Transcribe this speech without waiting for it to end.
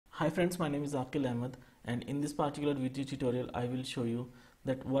Hi friends, my name is Akil Ahmed, and in this particular video tutorial I will show you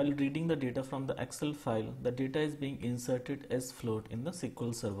that while reading the data from the Excel file, the data is being inserted as float in the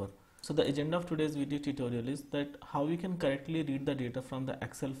SQL Server. So the agenda of today's video tutorial is that how we can correctly read the data from the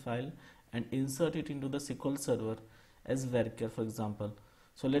Excel file and insert it into the SQL Server as varchar, for example.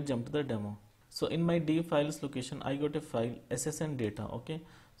 So let's jump to the demo. So in my D files location I got a file SSN data. Okay,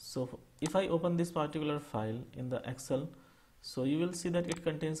 so if I open this particular file in the Excel, so you will see that it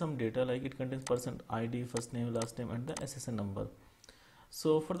contains some data, like it contains person ID, first name, last name, and the SSN number.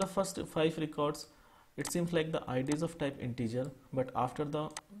 So for the first 5 records it seems like the ID is of type integer, but after the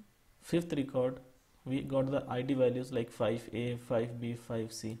 5th record we got the ID values like 5A, 5B,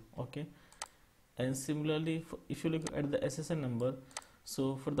 5C. okay, and similarly if you look at the SSN number,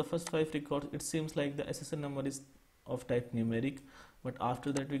 so for the first 5 records it seems like the SSN number is of type numeric, but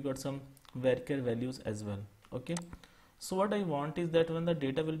after that we got some varchar values as well. Okay, so what I want is that when the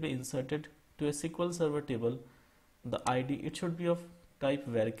data will be inserted to a SQL Server table, the ID it should be of type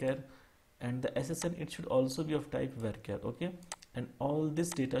varchar and the SSN it should also be of type varchar. Okay, and all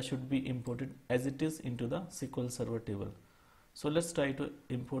this data should be imported as it is into the SQL Server table. So let's try to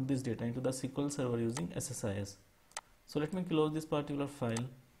import this data into the SQL Server using SSIS. So let me close this particular file,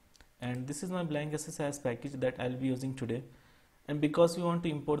 and this is my blank SSIS package that I'll be using today. And because we want to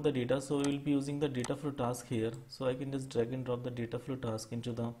import the data, so we will be using the data flow task here. So I can just drag and drop the data flow task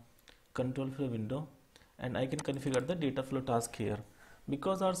into the control flow window, and I can configure the data flow task here.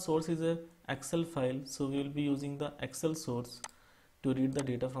 Because our source is a Excel file, so we will be using the Excel source to read the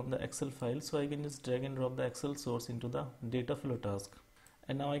data from the Excel file. So I can just drag and drop the Excel source into the data flow task,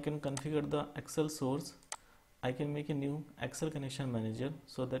 and now I can configure the Excel source. I can make a new Excel connection manager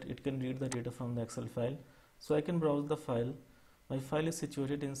so that it can read the data from the Excel file. So I can browse the file. My file is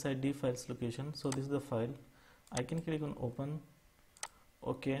situated inside D files location, so this is the file. I can click on open.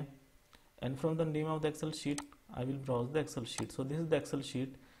 Okay, and from the name of the Excel sheet I will browse the Excel sheet. So this is the Excel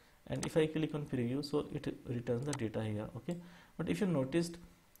sheet, and if I click on preview, so it returns the data here. Okay, but if you noticed,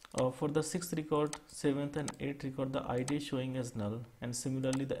 for the 6th record, 7th and 8th record, the ID is showing as null, and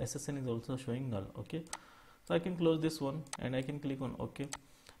similarly the SSN is also showing null. Okay, so I can close this one and I can click on OK.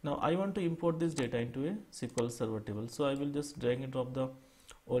 Now I want to import this data into a SQL Server table, so I will just drag and drop the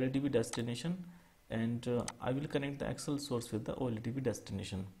OLEDB destination, and I will connect the Excel source with the OLEDB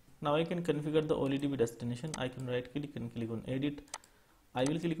destination. Now I can configure the OLEDB destination. I can right click and click on edit. I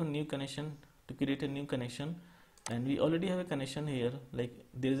will click on new connection to create a new connection, and we already have a connection here, like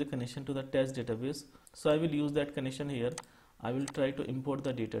there is a connection to the test database, so I will use that connection here. I will try to import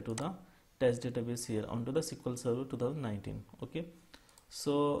the data to the test database here onto the SQL Server 2019. Okay,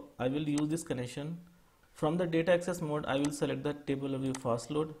 so I will use this connection. From the data access mode I will select the table view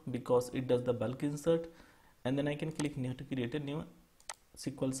fast load because it does the bulk insert, and then I can click new to create a new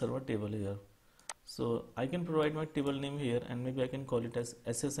SQL Server table here. So I can provide my table name here, and maybe I can call it as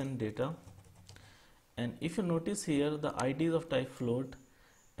SSN data. And if you notice here, the ID is of type float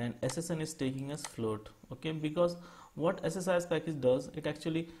and SSN is taking as float. Okay, because what SSIS package does, it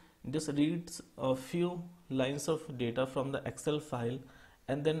actually just reads a few lines of data from the Excel file,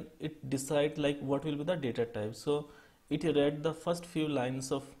 and then it decides like what will be the data type. So it read the first few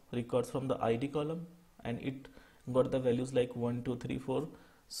lines of records from the ID column, and it got the values like 1, 2, 3, 4.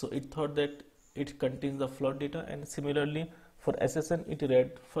 So it thought that it contains the float data, and similarly for SSN it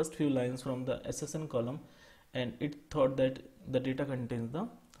read first few lines from the SSN column, and it thought that the data contains the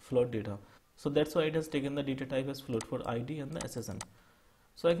float data. So that's why it has taken the data type as float for ID and the SSN.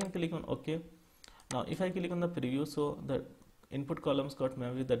 So I can click on OK. Now if I click on the preview, so the input columns got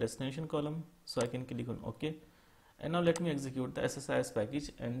merged with the destination column, so I can click on OK. And now let me execute the SSIS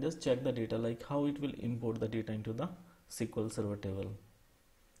package and just check the data, like how it will import the data into the SQL Server table.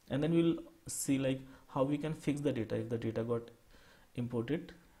 And then we'll see like how we can fix the data if the data got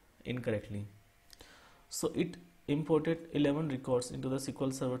imported incorrectly. So it imported 11 records into the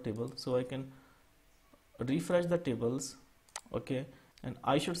SQL Server table, so I can refresh the tables. Okay, and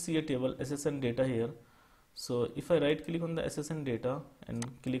I should see a table SSN data here. So if I right click on the SSN data and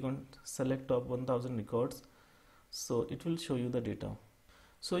click on select top 1000 records, so it will show you the data.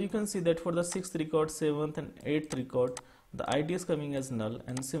 So you can see that for the 6th record, 7th and 8th record, the ID is coming as null,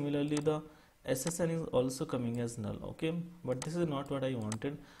 and similarly the SSN is also coming as null. Okay, but this is not what I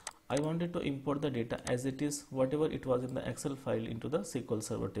wanted. I wanted to import the data as it is, whatever it was in the Excel file, into the SQL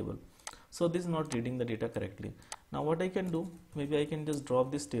Server table. So this is not reading the data correctly. Now what I can do, maybe I can just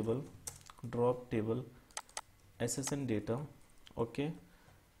drop this table, drop table SSN data. Okay,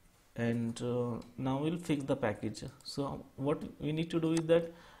 and now we'll fix the package. So what we need to do is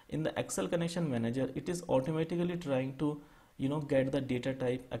that in the Excel connection manager, it is automatically trying to get the data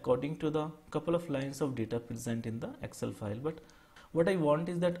type according to the couple of lines of data present in the Excel file. But what I want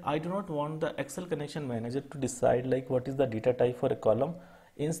is that I do not want the Excel connection manager to decide like what is the data type for a column.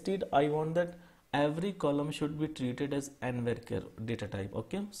 Instead, I want that every column should be treated as n varchar data type,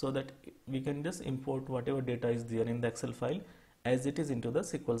 okay, so that we can just import whatever data is there in the Excel file as it is into the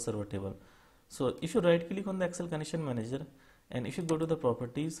SQL Server table. So if you right click on the Excel connection manager and if you go to the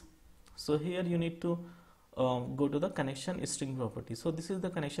properties, so here you need to go to the connection string property. So this is the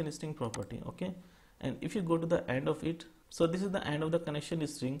connection string property, okay, and if you go to the end of it, so this is the end of the connection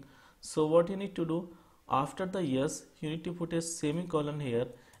string. So what you need to do, after the yes, you need to put a semicolon here,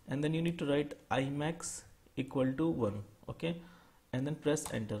 and then you need to write imax equal to 1, okay, and then press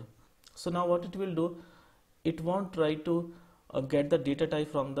enter. So now what it will do, it won't try to get the data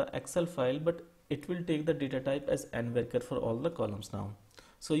type from the Excel file, but it will take the data type as n varchar for all the columns now.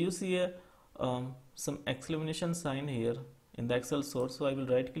 So you see a some exclamation sign here in the Excel source. So I will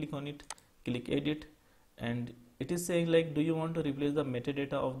right click on it, click edit, and it is saying like, do you want to replace the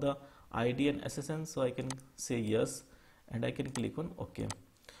metadata of the ID and SSN? So I can say yes, and I can click on OK.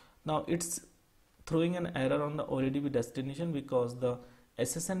 Now it's throwing an error on the ODB destination because the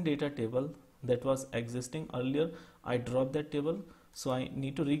SSN data table that was existing earlier, I dropped that table, so I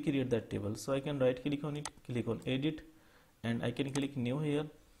need to recreate that table. So I can right click on it, click on edit, and I can click new here.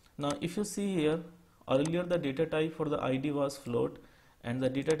 Now if you see here, earlier the data type for the ID was float and the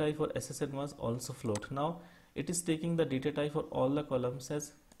data type for SSN was also float. Now it is taking the data type for all the columns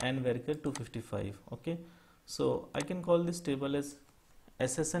as n varchar 255, okay. So I can call this table as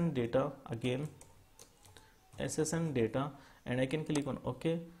SSN data, again SSN data, and I can click on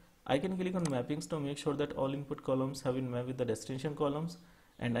OK. I can click on mappings to make sure that all input columns have been mapped with the destination columns,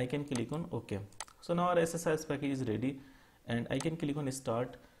 and I can click on OK. So now our SSIS package is ready, and I can click on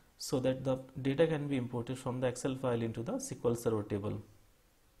start so that the data can be imported from the Excel file into the SQL Server table.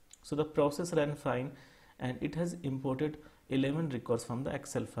 So the process ran fine and it has imported 11 records from the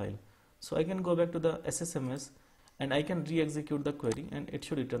Excel file. So I can go back to the SSMS and I can re-execute the query and it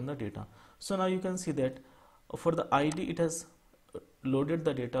should return the data. So now you can see that for the ID it has loaded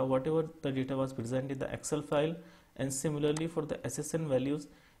the data, whatever the data was present in the Excel file, and similarly for the SSN values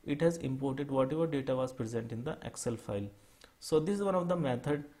it has imported whatever data was present in the Excel file. So this is one of the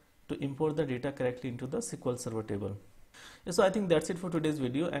method to import the data correctly into the SQL Server table. So I think that's it for today's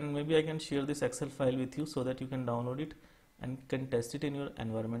video, and maybe I can share this Excel file with you so that you can download it and can test it in your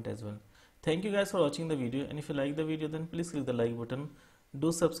environment as well. Thank you guys for watching the video, and if you like the video then please click the like button,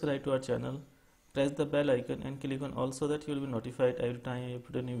 do subscribe to our channel, press the bell icon and click on all so that you will be notified every time I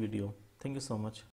put a new video. Thank you so much.